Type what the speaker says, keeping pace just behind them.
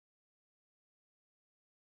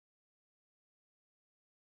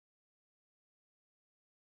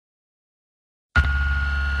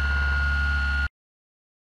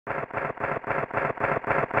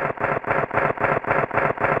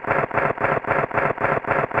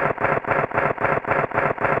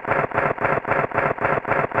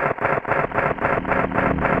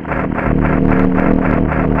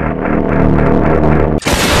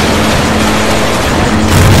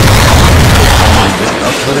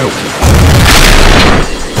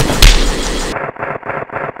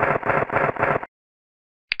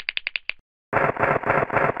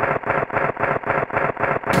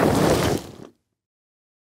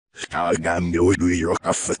Staghorn doe doe je ook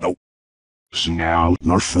af het nou. Snel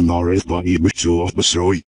naar vandaar is wat je moet zo op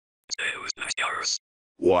besrooi.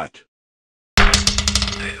 What?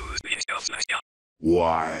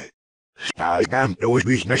 Why? Staghorn doe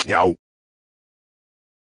je niet nou.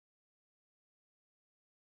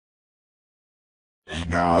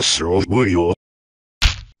 Nou, zo moet je.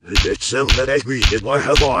 Hetzelfde dat we dit maar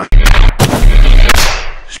hebben.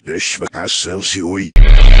 Specifiek zelfs je.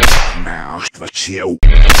 Nou, wat zie je?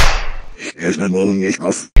 Is het nog niet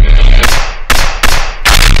af?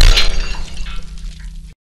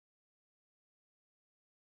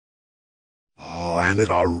 Oh, en het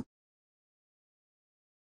al.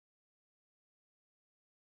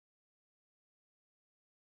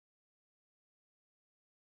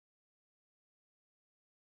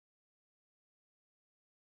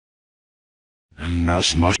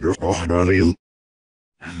 Nas master toch naar heel.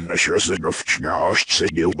 Als je ze nog schnaast, ze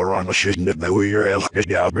deel maar aan als je net nou weer elke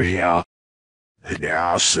dag bij ja.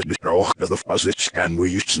 Ja, ze is toch dat de fazits kan we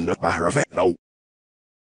iets in de paravet nou.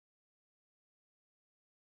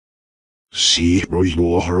 Zie, roos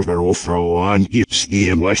loger weer of vrouw aan, iets die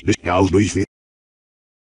hem lijst de schaal doet.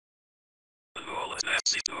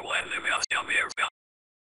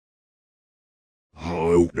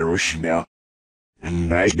 Oh, er is snel. En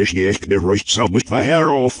hij is dus niet de rust zo moet van her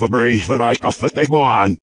of brief van hij af het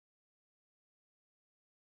gewoon.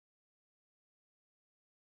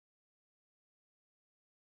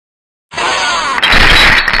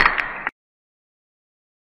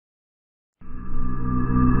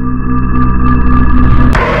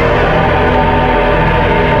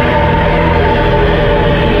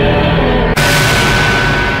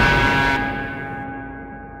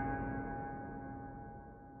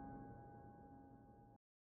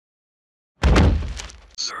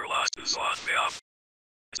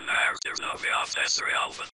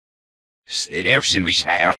 Sterfsen we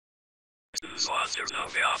schijr.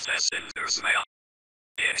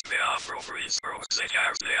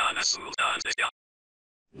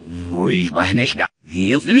 Oei, maar niet dat.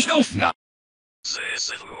 Heel veel stof na.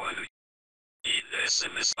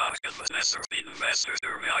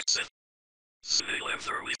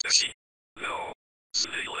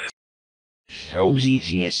 Zo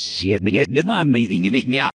zie het begint de naam meeting niet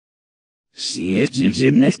meer. Zie het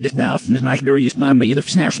in net de naaf en dan door je naam mee de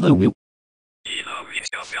versnelling.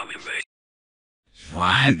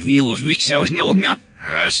 Waar wil ik zo snel gaan?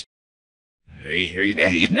 Hus. Hey,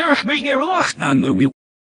 dat is nog meer lacht aan de wiel.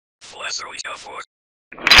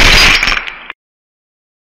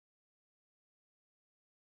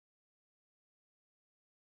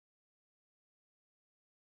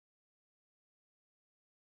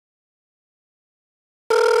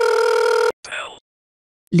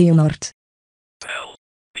 Leonard.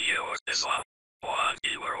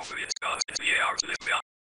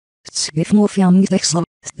 Het schreef nog van niet echt zo,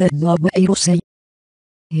 dat we even zei.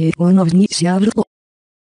 Ik kon nog niet zelf op.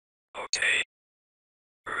 Oké.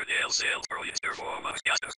 Heel zelf voor je ervoor mag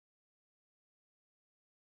jatten.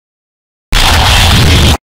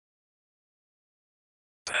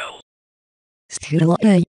 Wel. Schirla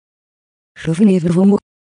ei. Geven even voor me.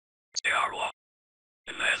 Scarla.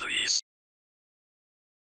 En Eloise.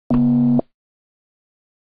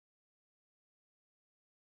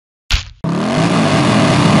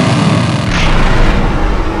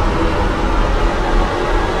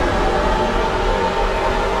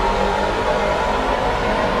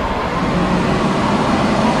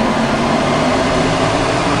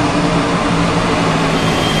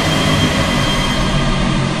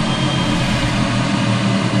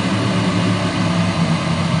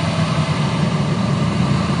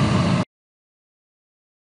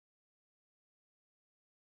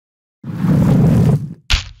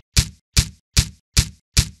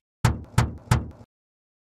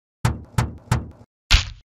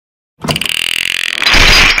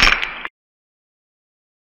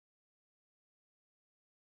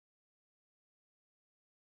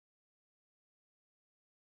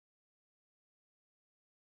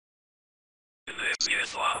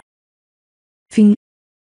 Fin.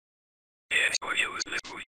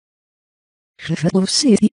 Geven Gevet of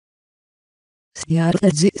city. Stiar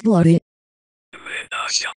het zit lare.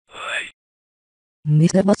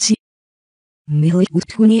 Niet wat zie. Milik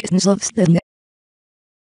moet gewoon niet eens afstellen.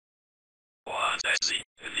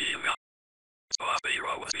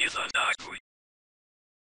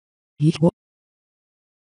 Ik hoor.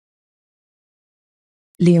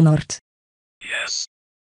 Leonard. Yes.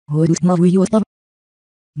 Hoor het maar wie je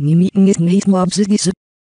Nimieten is niet mobs.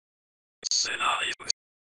 Scenarius.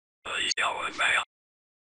 Is jouw en mij.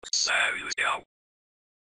 Zou jou.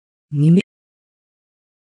 Nimi.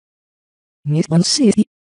 Niet van city.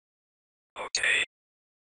 Oké.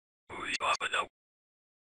 Hoe is wat nou?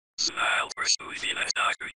 Snel verstoei je net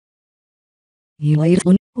daar. Je leert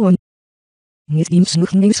on. Niet eens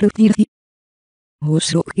nog niet schrift. Hoe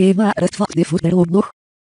zo gewa het vak de voet erop nog.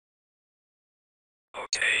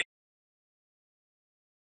 Oké.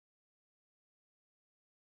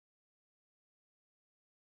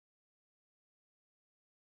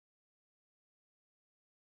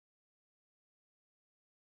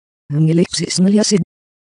 Een gelipsis miljasid.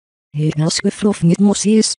 Hij has geflof niet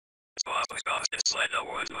mosies. Wat is dat? Het sled nou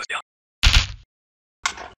wordt wat ja.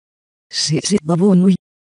 Zit babonui.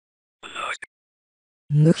 Nog.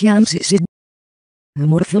 Nog jam zit. Een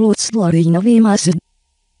morfeloot slari na wemasid.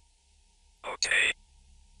 Oké.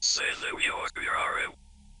 Say Louis or Guru.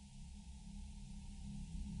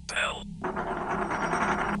 Bell.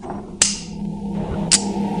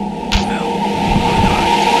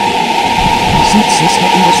 Zit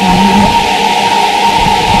wat in de slaan.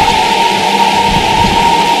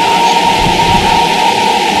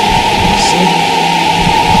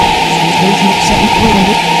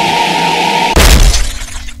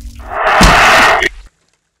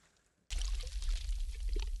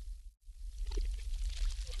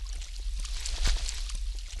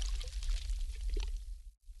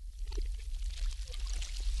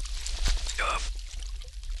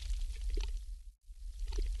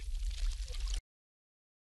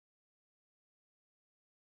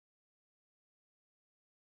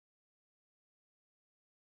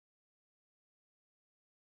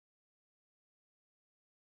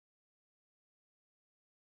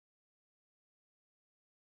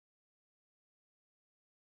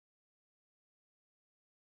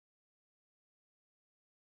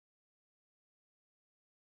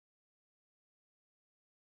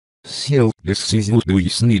 Сел, decision do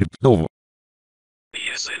is niet op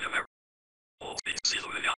Yes, in America. Of the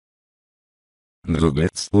Silvia. de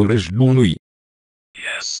laatste doen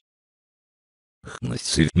Yes.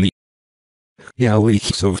 zit niet. Ja, weet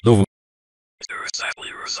je zo doof. There is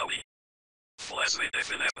exactly Rosalie. Fles with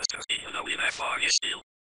if an episode in a win at far is still.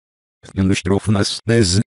 In de strof naast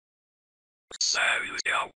deze, Zou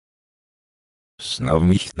jou. snap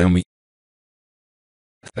mich damit.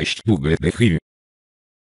 Verstuge de hier.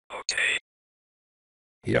 Oké.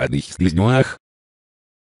 Ja, dich is nog.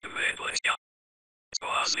 Gemeentelijk ja.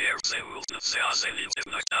 Zoals er ze wilt dat ze als een liefde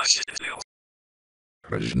naar tasje te veel.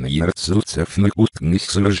 Разжнеет сылцев на кутник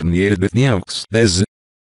сражнеет неавкс deze.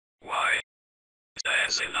 Why?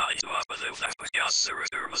 Deze na iets wat bedoelt dat we jassen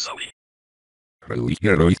door Rosalie.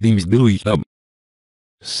 Проликерой тим сдуй там.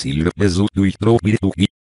 Сильно безутуй тропи туки.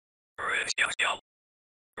 Рech ja ja.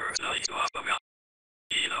 Na iets wat we ja.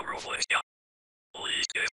 In een roffelig ja.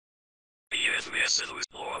 Liefde. Je het meeste doet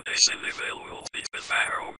bloed is in de veel wil niet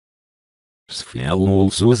bevaren.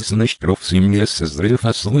 Сфялол сос на штров семье созрев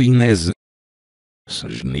ослуинез.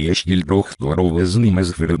 Сожнеешь дрох дворове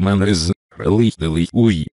знимез ферманез. Пролитали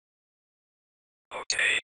уй.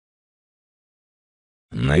 Oké.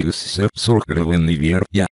 Найс сепсоркровенный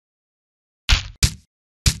верпя.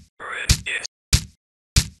 Rech yes.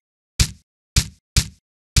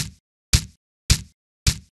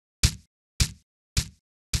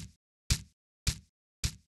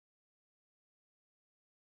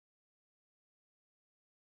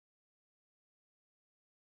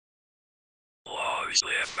 Lois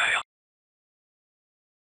live mij.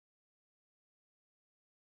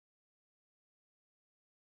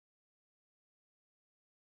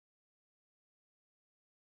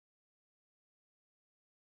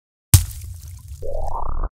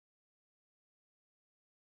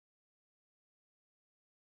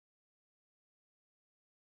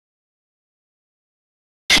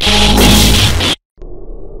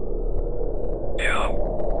 Ja.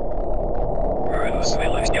 Rus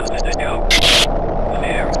wil ik juist niet jou.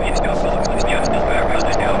 Wanneer is jou volgens juist niet waar was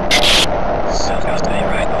het jou. Zelfs als die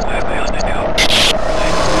rijdt als hij was het jou.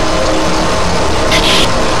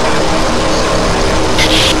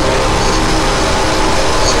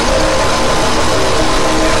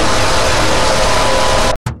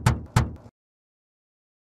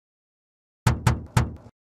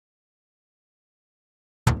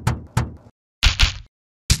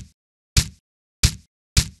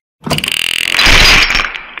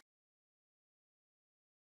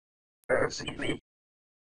 Personally,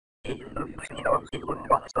 even though you know he would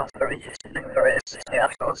want to stop very distant and the rest is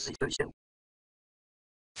not going to see you.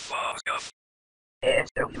 Fuck up. Yes,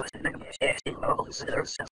 don't listen to me. Yes, he knows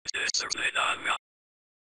there's Dit is er niet aan.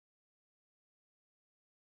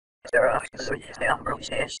 There are absolutely no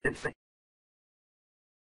process to think.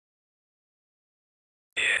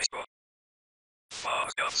 Yes, but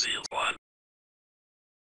fuck up sealed one.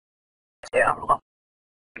 There are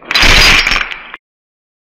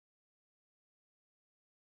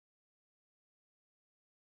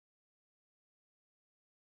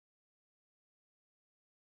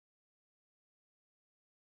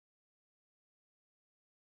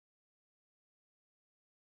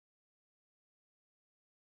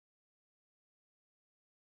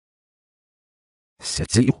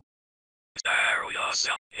Sätze ju. Där och jag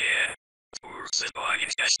sa, yeah. Urset på en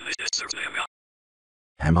känslig deservnämja.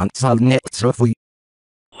 Hemman sal nätsröfui.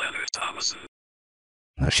 Leonard Thomason.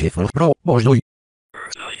 När chefer bra bojdoj.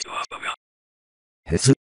 Earthlight to Alphamia.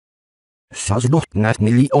 Hesse. Saz dort nät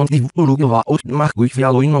nili on liv uruge va ut mach gui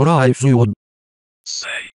fialo in ora if nuod.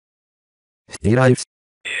 Say, Stiraivs.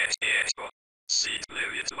 yes, but see,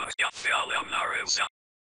 Louis to my gut fialiam narrows.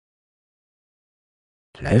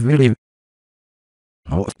 Level.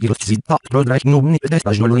 No, skills sit tak rodrek nubni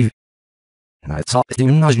detta joliv. Nät sa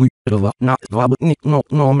tim na jui rova na vabut nik no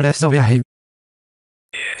nomre så jag hej.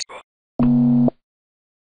 Yes, but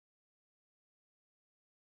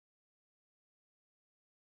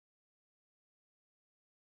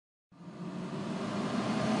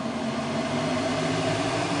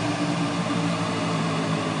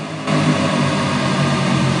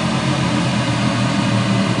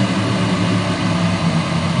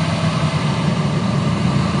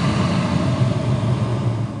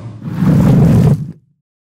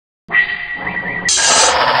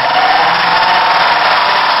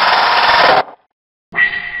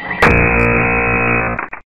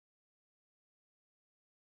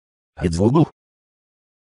Het vogel.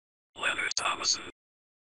 Leonard Thomason.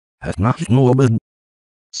 Het nacht nobel.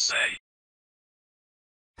 Say,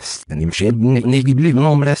 Stenim shed nik bliv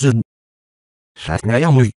nomre så. Shat na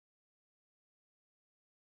jag mui.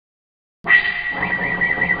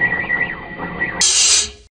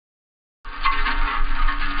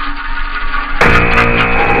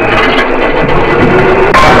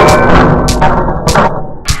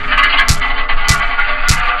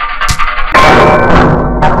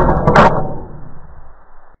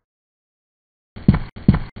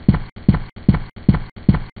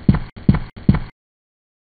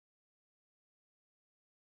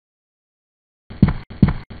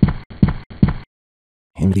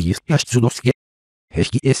 Henry Skastsudoske.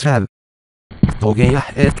 Heski esrav. Toge jag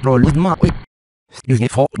ett rolled maui. Stuge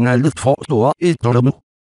fakna lut faktoa utrolmu.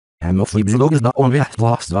 Hem of ibzologes da on vecht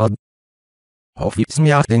vastvad. Of ips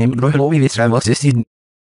miaten im rohlovi visrava sisid.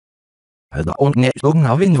 Da on net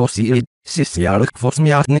dogna vind vosi sisjarik fos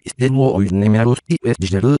miaten istil wo oidne merusti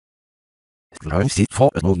etjelu. Struin sit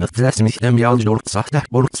fat nog dat tres mich dem jal dort sagt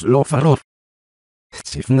bort lofaror.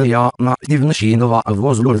 Sifne ja na divne shino va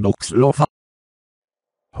avozlor doks lofa.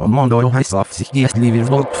 Homondo heißt auf sich die Liebe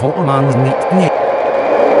wird vor man nicht.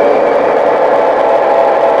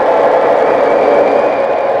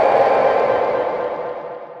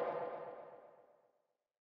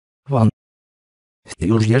 Wann?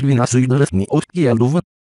 Stil hier wie nas üdres ni utgeluven.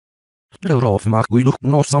 Darauf mag wir doch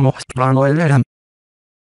noch samo plano elem.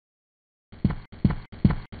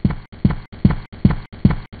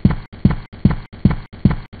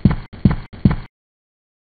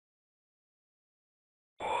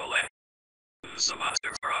 Ole.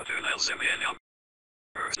 Samaster Brother Nelzimianium.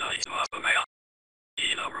 Earthlight to Alphamia.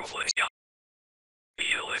 Ina Ruflesia.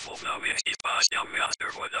 Elif of Namiski Bastian Master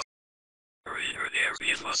for the reader there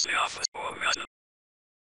being must the office for Madden.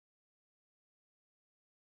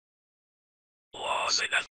 Laws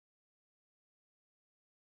then.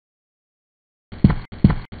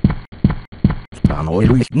 Plano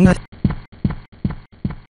eluknet.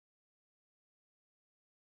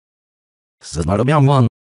 Zdarbiam van.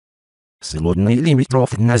 Сегодня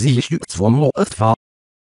лимитров назищут свому отфа.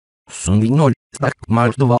 Сунви 0, так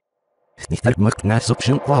марк 2. Снихтак макна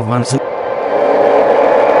сопшин плавансы.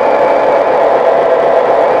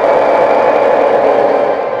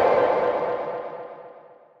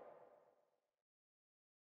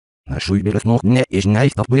 Нашу берет nog не is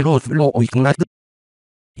niet dat weer rood verlo ik net.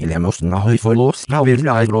 Jullie moesten nog heel veel los, nou weer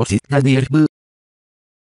laat rood zit dat hier.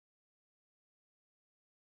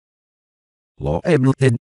 Lo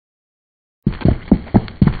ebelted.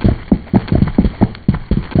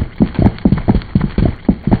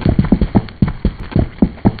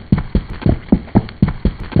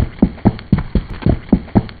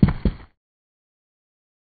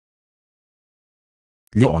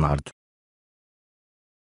 Leonard.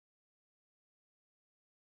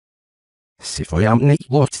 Se foi am niet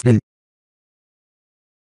wordt stil.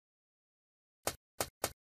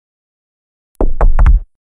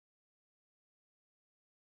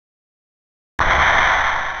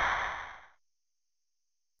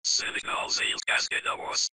 seals casket of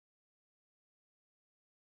was.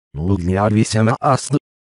 Lugnar vi sema asl.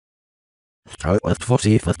 Struit for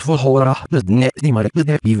sefet for hora, but net die maar ik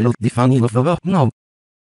heb die die van die of nou.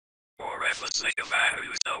 Or efforts make a man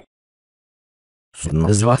who's no.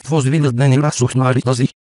 Zo'n zwart voor willen dan in zoek naar het als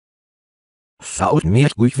ik. Zou het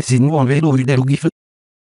meer goed zien van weer over de rugief. Then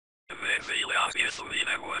feel out here through the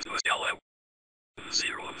network was yellow.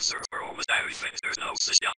 Zero and server almost everything there's no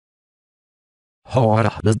system.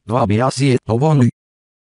 Hora, dat was bij als je het gewoon nu.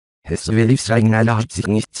 Het wil liefst zijn naar laat zich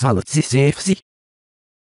niet zal het zich safe.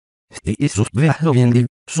 Die is zo weg in die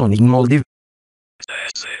zo'n moldiv.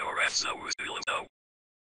 Say or F's no was doing no.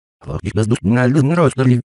 Wat ik bedoel naar de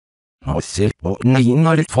roodlief. Als ze op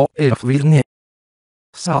naar het voor weer niet.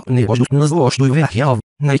 Zou niet was het zo als je weg ja,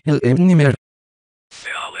 nee niet meer.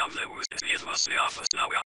 Yeah, I'm the worst in the must be office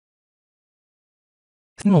now.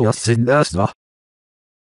 Nou als ze dat was.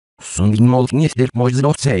 Zo'n mold niet er mooi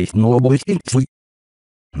zo zei no boy ik.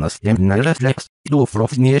 Nas dem naar reflex, do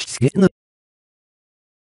frof niet schieten.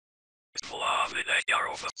 Full of the year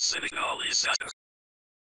of sitting all these setters.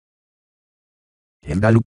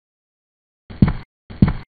 Heldalu.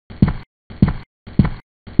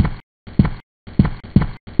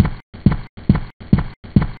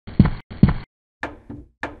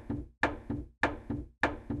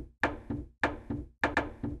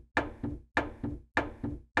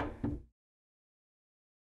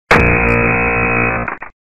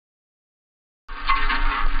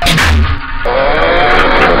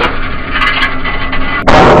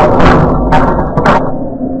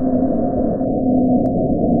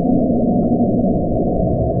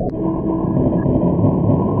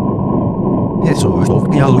 Eso is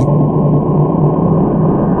ook jou.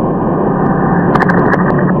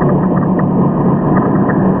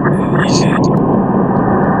 Holy shit.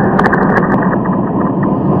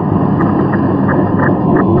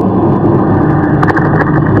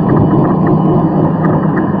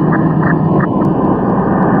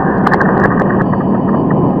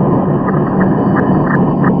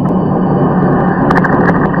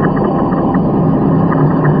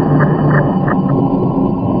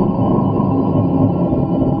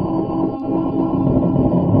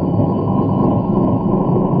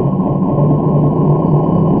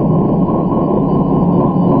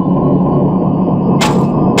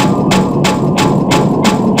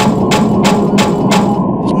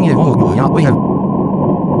 Nie mogę, ja powiem.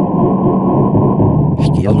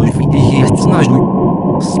 Ja lubię ich znać.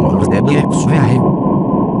 Smolde by słuchaj.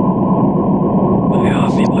 Yeah,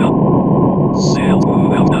 I feel well. Sail to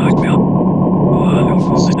well dark well. Oh, no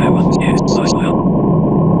fuss it out and yes, such well.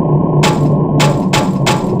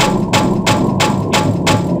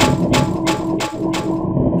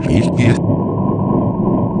 Ich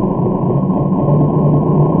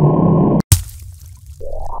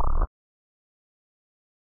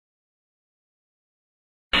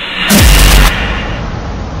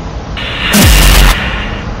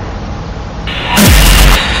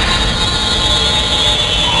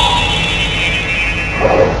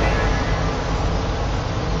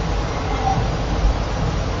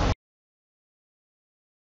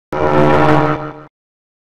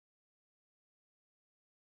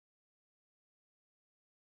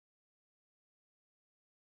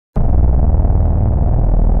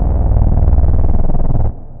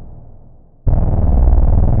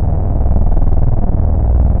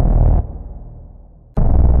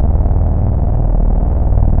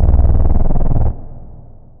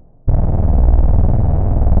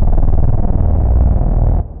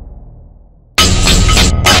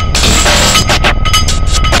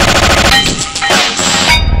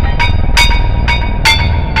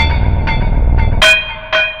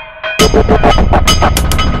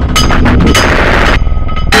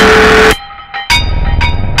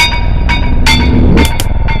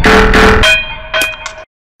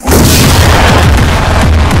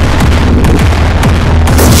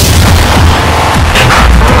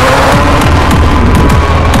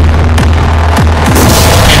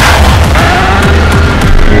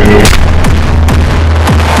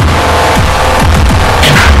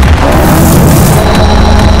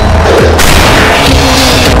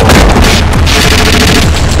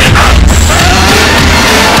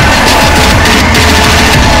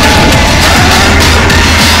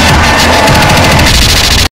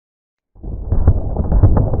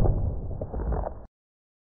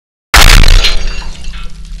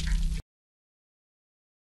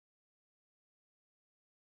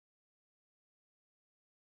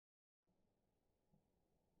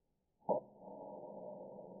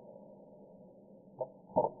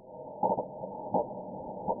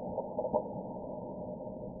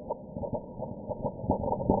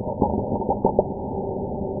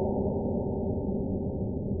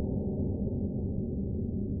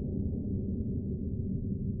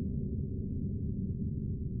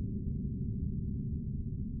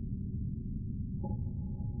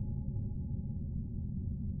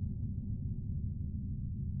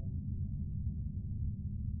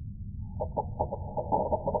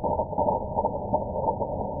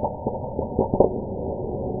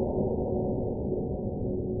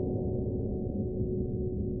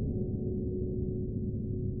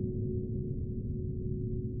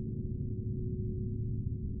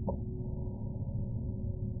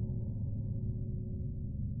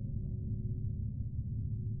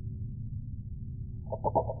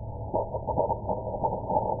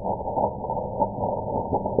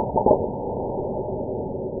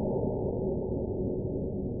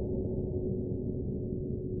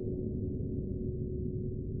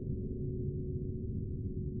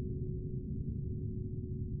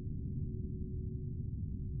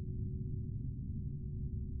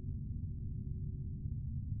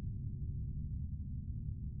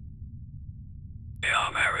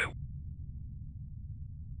Ja, Maru.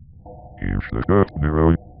 Here's the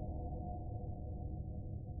governor.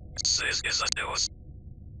 Says is a dose.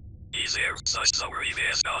 Easier, such so we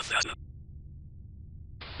is not that.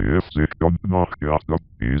 If they don't knock out the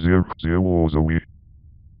easier, they was a week.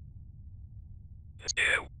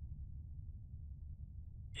 You.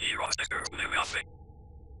 He was the girl in my face.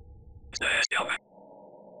 There's the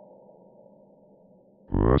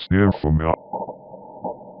Was there for me.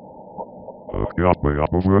 Got me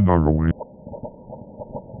up over another week.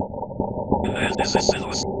 This is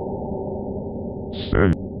Silos.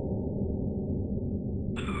 Say,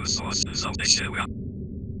 Who sources of the show? yeah,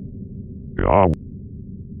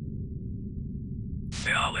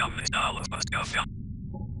 Fialam Nala Pascafia.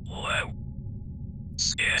 Low.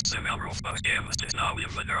 Scarce a member of the game is now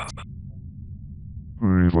in the drop.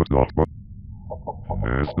 we've got that, but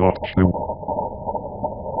there's not still.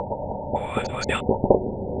 What was that?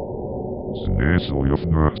 Snezel of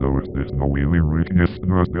nurse, there's no really weakness,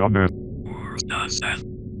 nurse, the Who's done?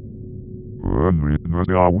 When we know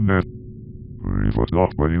the outnet, we was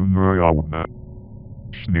off by you know the outnet.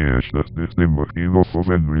 Sneers that this thing was kilo for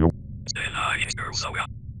Venrio. Then I girl so yeah.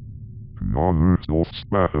 No lose off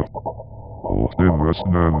spatter. Of them was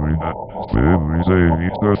nary that. Very say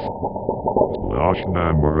this. Last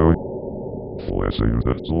number. Flesh you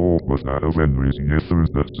that's all was that of Henry's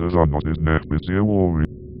yethers that says I'm not his neck with the worry.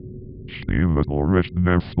 Still that all rest in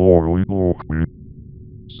their floor or talk with.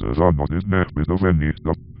 Says I'm not his neck with of any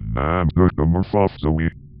stuff. I'm good number 5 so we.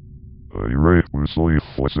 I rate with sleep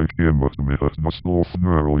for a game of the minute not slow for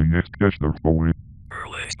early next gesture for we.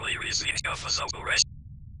 Early clear of a social rest.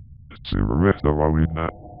 It's a rest of our in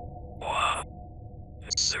that. Wow.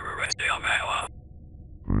 It's a rest of my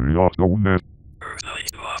We are so net. personally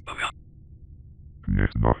to off of me.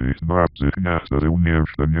 It's not sick nest that it nears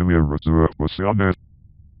the new era to up was on it.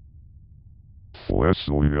 Flesh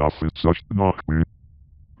so you have it such knock me.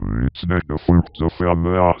 It's not the fruits of the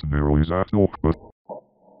last nearly that off but.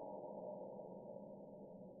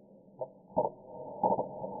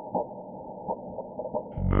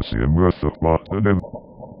 Nasi emreth of Boston.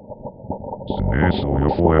 Snezel je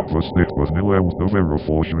flat was stick was nil out of error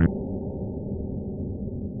for you.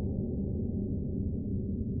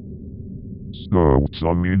 Scouts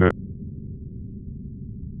on me net.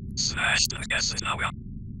 Smash the guesses now.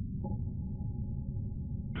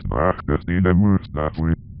 Smack the thing and moves that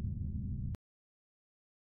way.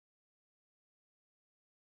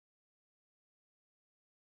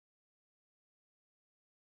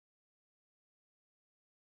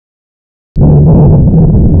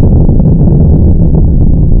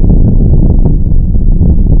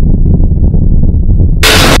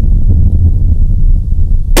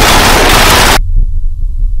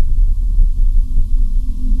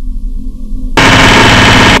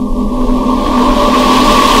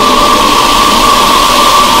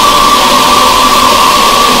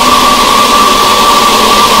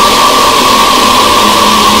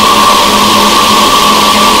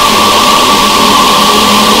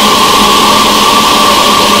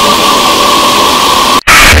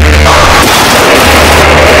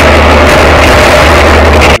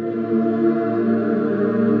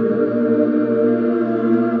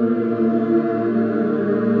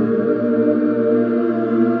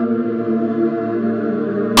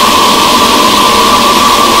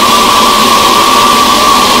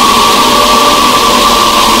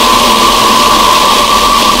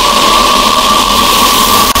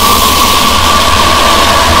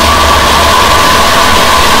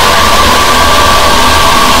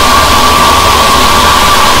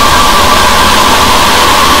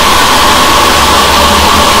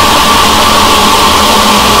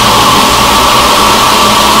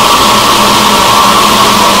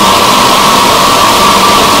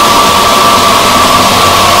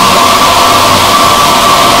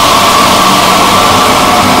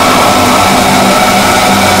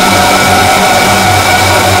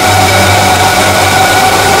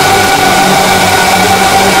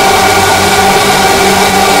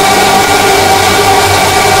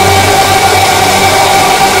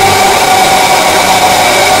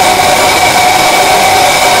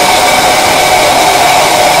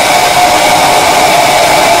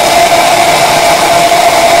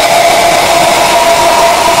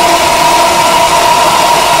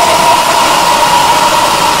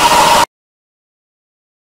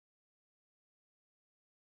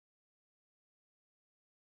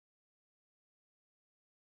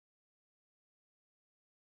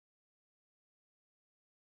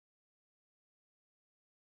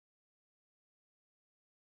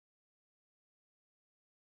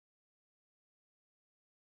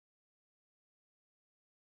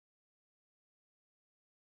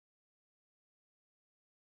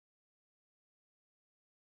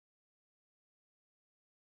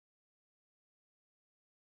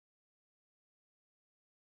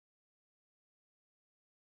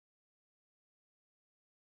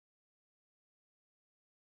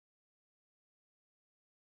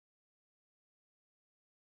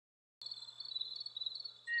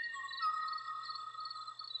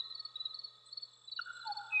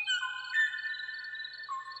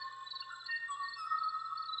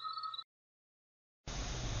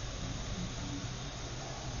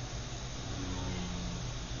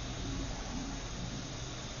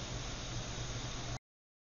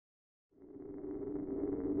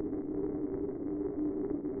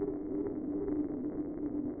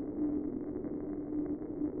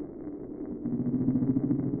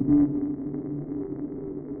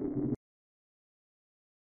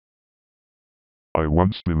 I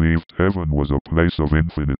once believed heaven was a place of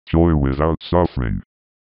infinite joy without suffering.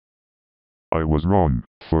 I was wrong,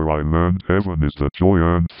 for I learned heaven is the joy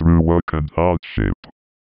earned through work and hardship.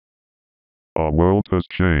 Our world has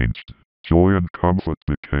changed. Joy and comfort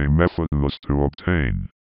became effortless to obtain.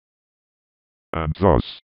 And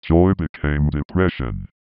thus, joy became depression.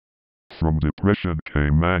 From depression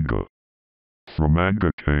came anger. From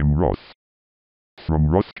anger came wrath. From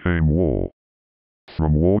wrath came war.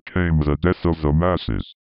 From war came the death of the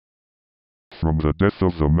masses. From the death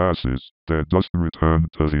of the masses, their dust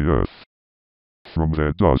returned to the earth. From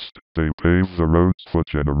their dust, they paved the roads for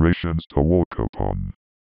generations to walk upon.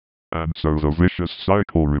 And so the vicious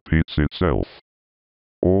cycle repeats itself.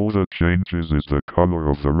 All that changes is the color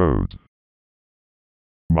of the road.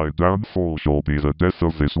 My downfall shall be the death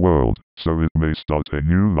of this world, so it may start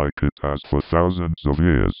anew like it has for thousands of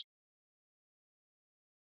years.